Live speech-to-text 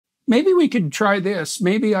maybe we could try this.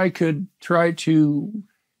 Maybe I could try to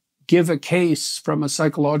give a case from a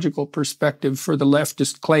psychological perspective for the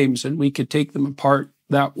leftist claims, and we could take them apart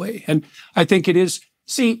that way. And I think it is,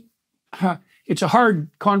 it's a hard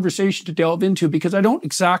conversation to delve into because I don't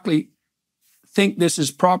exactly think this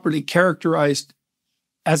is properly characterized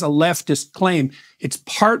as a leftist claim. It's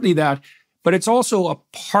partly that, but it's also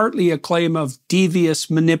partly a claim of devious,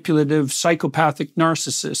 manipulative, psychopathic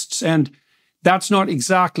narcissists. And that's not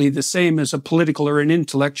exactly the same as a political or an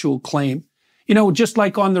intellectual claim. You know, just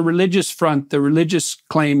like on the religious front, the religious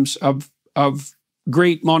claims of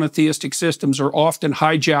great monotheistic systems are often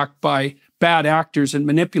hijacked by bad actors and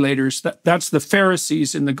manipulators. That's the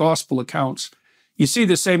Pharisees in the gospel accounts. You see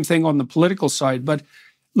the same thing on the political side. But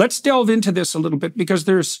let's delve into this a little bit because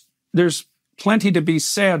there's plenty to be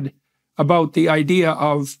said about the idea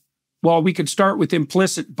of, well, we could start with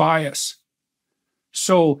implicit bias.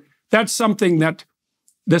 So that's something that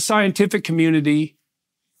the scientific community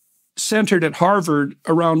centered at Harvard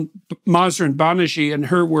around Mazrin Banaji and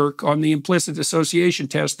her work on the implicit association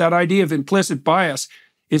test. That idea of implicit bias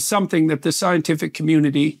is something that the scientific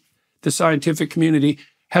community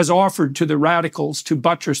has offered to the radicals to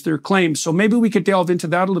buttress their claims. So maybe we could delve into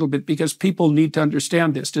that a little bit because people need to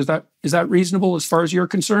understand this. Is that reasonable as far as you're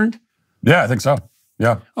concerned? Yeah, I think so.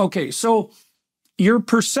 Yeah. Okay, so your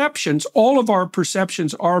perceptions, all of our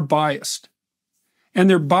perceptions are biased, and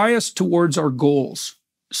they're biased towards our goals.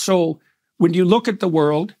 So when you look at the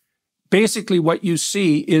world, basically what you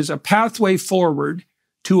see is a pathway forward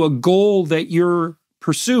to a goal that you're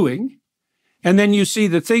pursuing, and then you see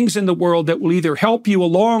the things in the world that will either help you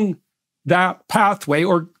along that pathway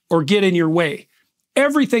or get in your way.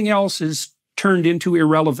 Everything else is turned into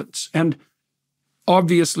irrelevance. And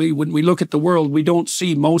obviously, when we look at the world, we don't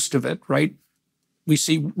see most of it, right? We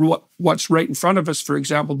see what's right in front of us, for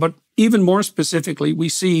example. But even more specifically, we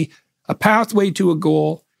see a pathway to a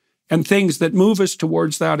goal and things that move us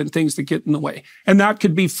towards that and things that get in the way. And that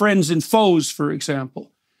could be friends and foes, for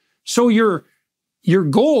example. So your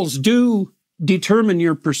goals do determine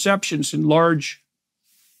your perceptions in a large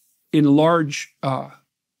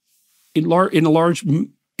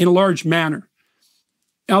manner.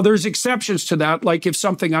 Now, there's exceptions to that, like if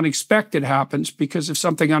something unexpected happens, because if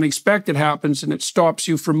something unexpected happens and it stops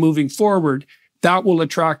you from moving forward, that will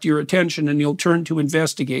attract your attention and you'll turn to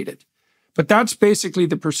investigate it. But that's basically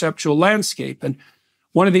the perceptual landscape. And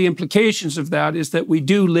one of the implications of that is that we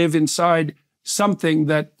do live inside something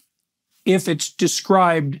that, if it's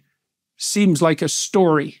described, seems like a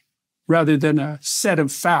story rather than a set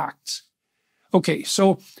of facts. Okay,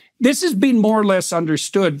 so this has been more or less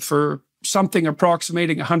understood for something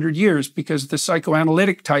approximating 100 years because the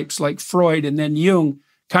psychoanalytic types like Freud and then Jung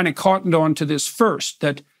kind of cottoned on to this first,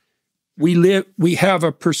 that we have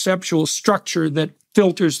a perceptual structure that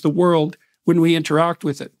filters the world when we interact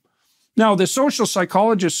with it. Now, the social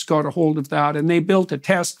psychologists got a hold of that and they built a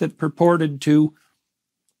test that purported to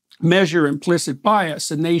measure implicit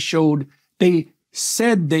bias, and they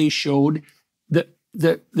said they showed that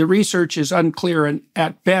the research is unclear, and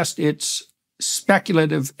at best it's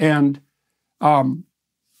speculative and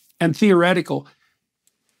theoretical.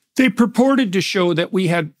 They purported to show that we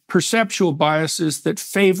had perceptual biases that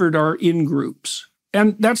favored our in-groups.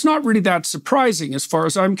 And that's not really that surprising as far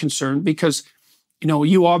as I'm concerned, because, you know,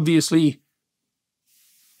 you obviously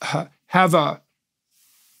have a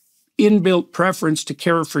inbuilt preference to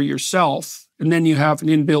care for yourself, and then you have an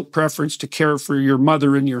inbuilt preference to care for your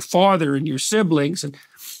mother and your father and your siblings, and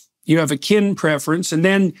you have a kin preference, and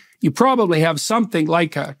then you probably have something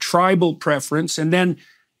like a tribal preference, and then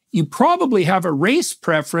you probably have a race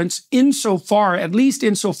preference at least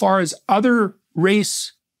insofar as other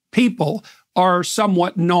race people are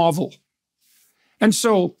somewhat novel. And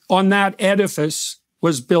so on that edifice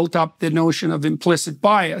was built up the notion of implicit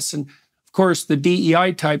bias. And of course, the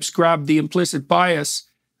DEI types grabbed the implicit bias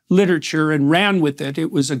literature and ran with it.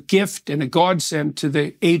 It was a gift and a godsend to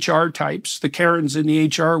the HR types, the Karens in the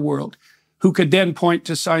HR world, who could then point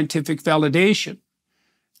to scientific validation.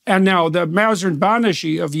 And now the Mazrin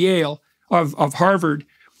Banaji of Yale, of Harvard,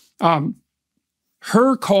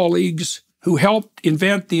 her colleagues who helped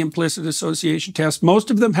invent the implicit association test, most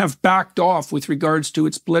of them have backed off with regards to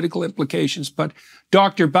its political implications. But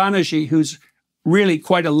Dr. Banaji, who's really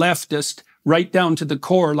quite a leftist, right down to the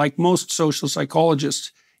core, like most social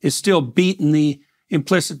psychologists, is still beating the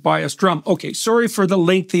implicit bias drum. Okay, sorry for the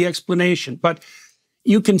lengthy explanation, but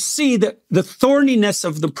you can see that the thorniness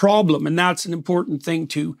of the problem, and that's an important thing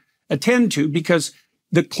to attend to, because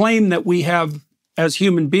the claim that we have as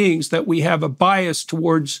human beings, that we have a bias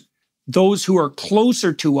towards those who are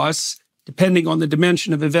closer to us, depending on the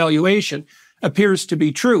dimension of evaluation, appears to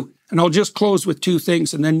be true. And I'll just close with two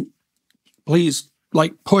things, and then please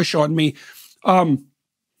push on me.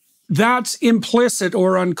 That's implicit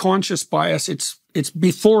or unconscious bias. It's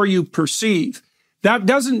before you perceive. That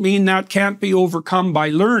doesn't mean that can't be overcome by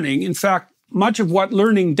learning. In fact, much of what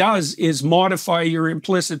learning does is modify your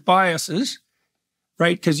implicit biases,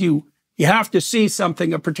 right? Because you have to see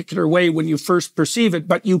something a particular way when you first perceive it,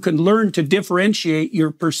 but you can learn to differentiate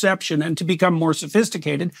your perception and to become more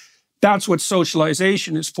sophisticated. That's what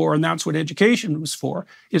socialization is for, and that's what education is for.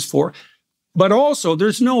 But also,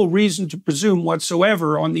 there's no reason to presume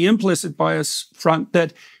whatsoever on the implicit bias front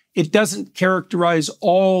that it doesn't characterize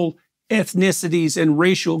all ethnicities and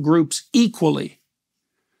racial groups equally.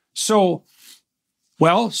 So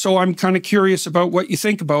I'm kind of curious about what you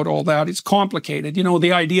think about all that. It's complicated. You know,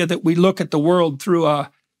 the idea that we look at the world through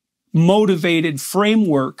a motivated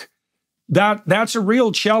framework, that's a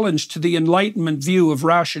real challenge to the Enlightenment view of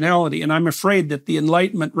rationality. And I'm afraid that the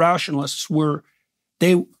Enlightenment rationalists or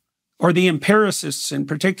the empiricists in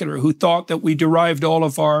particular, who thought that we derived all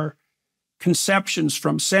of our conceptions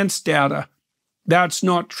from sense data. That's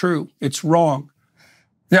not true. It's wrong.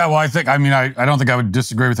 Yeah, well, I don't think I would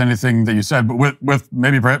disagree with anything that you said, but with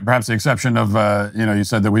maybe perhaps the exception of, you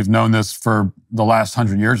said that we've known this for the last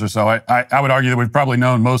 100 years or so. I would argue that we've probably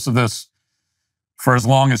known most of this for as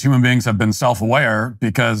long as human beings have been self-aware,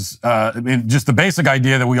 because just the basic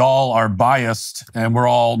idea that we all are biased and we're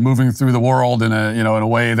all moving through the world in a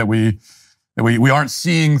way that we aren't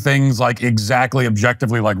seeing things like exactly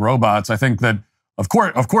objectively like robots. I think that of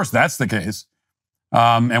course that's the case.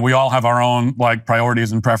 And we all have our own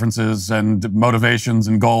priorities and preferences and motivations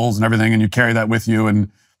and goals and everything, and you carry that with you,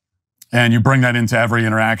 and you bring that into every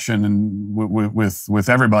interaction and with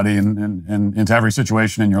everybody and into every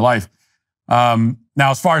situation in your life. Now,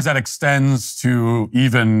 as far as that extends to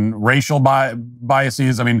even racial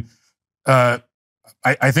biases,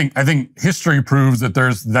 I think history proves that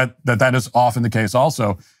that is often the case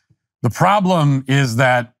also. The problem is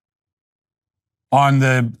that on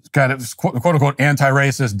the kind of quote-unquote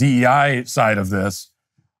anti-racist DEI side of this,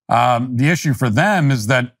 the issue for them is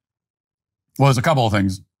that, well, there's a couple of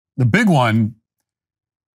things. The big one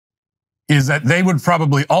is that they would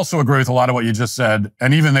probably also agree with a lot of what you just said,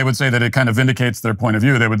 and even they would say that it kind of vindicates their point of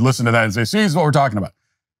view. They would listen to that and say, see, this is what we're talking about.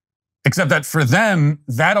 Except that for them,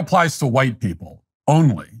 that applies to white people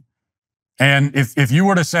only. And if you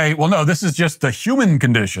were to say, well, no, this is just the human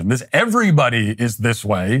condition, everybody is this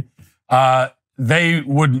way, they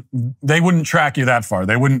wouldn't track you that far.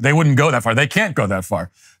 They wouldn't go that far. They can't go that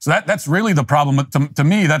far. So that's really the problem. To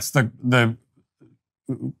me, that's the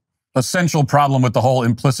essential problem with the whole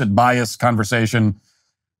implicit bias conversation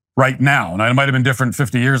right now. And it might have been different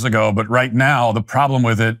 50 years ago, but right now, the problem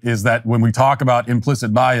with it is that when we talk about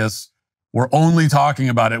implicit bias, we're only talking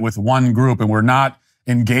about it with one group, and we're not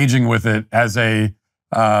engaging with it as a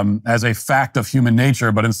fact of human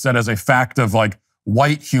nature, but instead as a fact of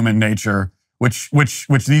white human nature, which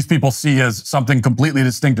these people see as something completely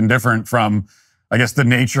distinct and different from, I guess, the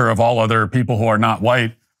nature of all other people who are not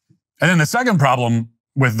white. And then the second problem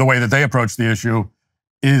with the way that they approach the issue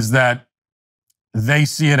is that they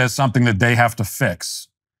see it as something that they have to fix,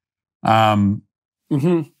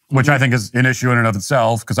 which I think is an issue in and of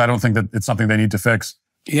itself, because I don't think that it's something they need to fix.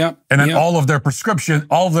 Yeah. And then all of their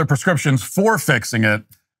prescriptions for fixing it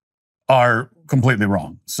are completely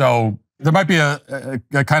wrong. So there might be a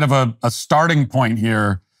kind of a starting point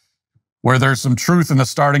here where there's some truth in the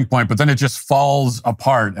starting point, but then it just falls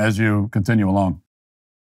apart as you continue along.